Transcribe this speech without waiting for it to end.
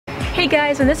Hey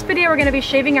guys, in this video we're going to be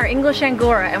shaving our English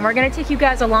Angora and we're going to take you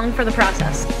guys along for the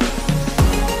process.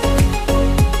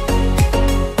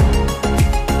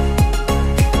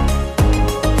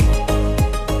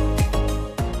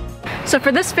 So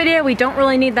for this video we don't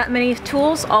really need that many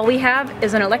tools. All we have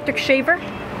is an electric shaver.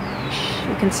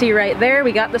 You can see right there,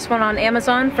 we got this one on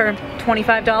Amazon for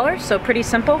 $25, so pretty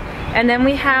simple. And then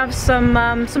we have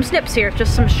some snips here,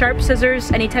 just some sharp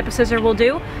scissors, any type of scissor will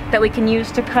do, that we can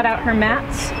use to cut out her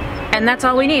mats. And that's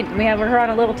all we need. We have her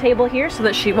on a little table here so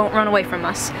that she won't run away from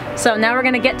us. So now we're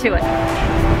gonna get to it.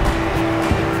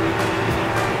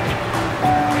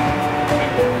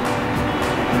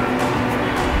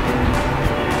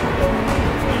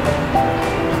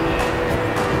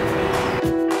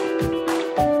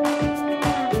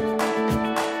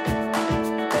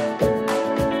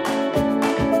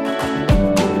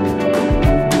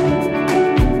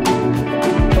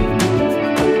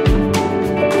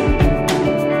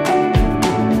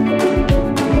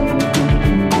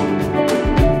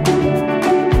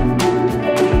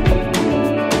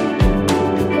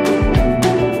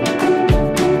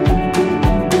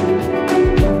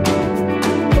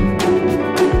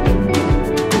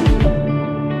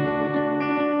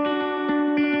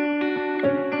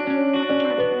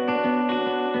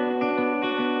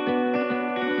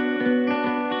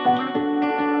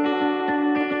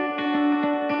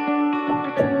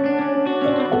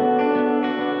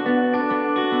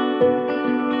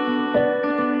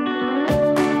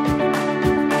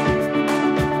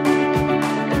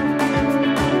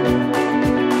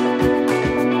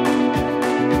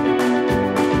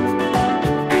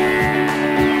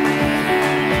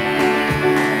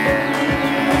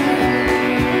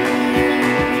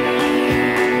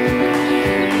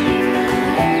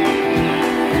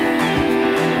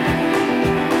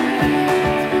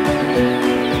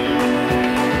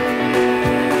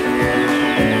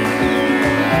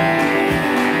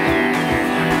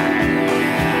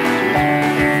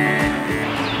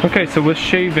 Okay, so with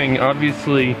shaving,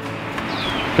 obviously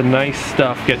the nice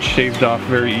stuff gets shaved off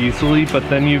very easily, but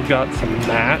then you've got some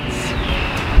mats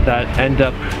that end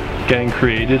up getting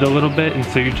created a little bit, and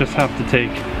so you just have to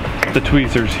take the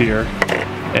tweezers here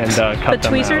and cut them out. The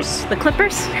tweezers? The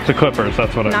clippers? The clippers,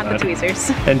 that's what I meant. Not the tweezers.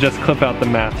 And just clip out the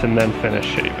mats and then finish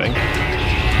shaving.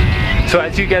 So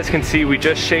as you guys can see, we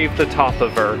just shaved the top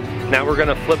of her. Now we're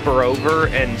gonna flip her over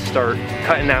and start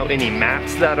cutting out any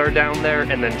mats that are down there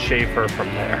and then shave her from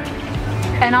there.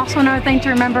 And also another thing to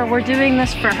remember, we're doing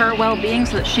this for her well-being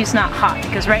so that she's not hot,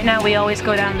 because right now we always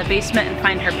go down in the basement and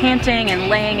find her panting and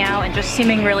laying out and just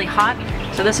seeming really hot.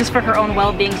 So this is for her own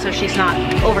well-being so she's not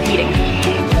overheating.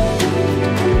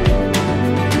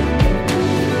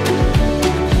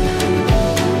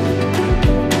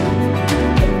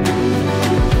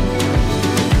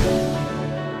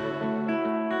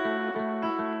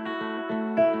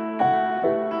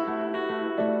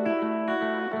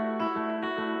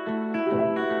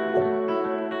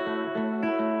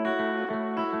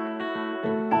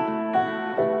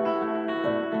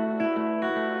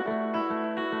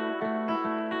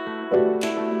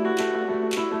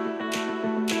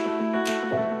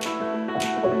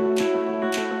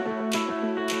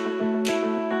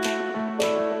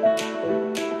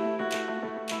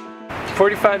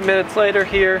 45 minutes later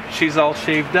here, she's all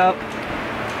shaved up.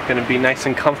 Gonna be nice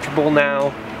and comfortable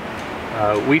now.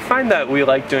 We find that we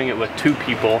like doing it with two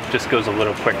people, just goes a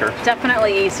little quicker.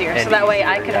 Definitely easier, so that way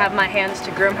I could have my hands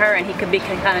to groom her and he could be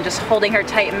kind of just holding her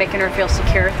tight and making her feel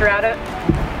secure throughout it.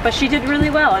 But she did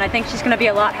really well, and I think she's gonna be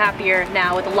a lot happier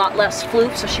now with a lot less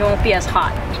floof, so she won't be as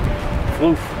hot.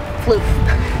 Floof. Floof.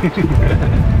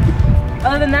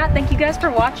 Other than that, thank you guys for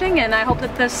watching, and I hope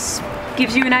that this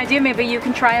gives you an idea. Maybe you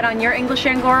can try it on your English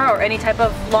Angora or any type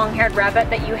of long-haired rabbit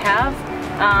that you have.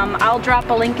 I'll drop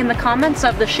a link in the comments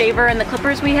of the shaver and the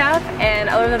clippers we have, and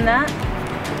other than that,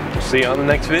 we'll see you on the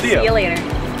next video. See you later.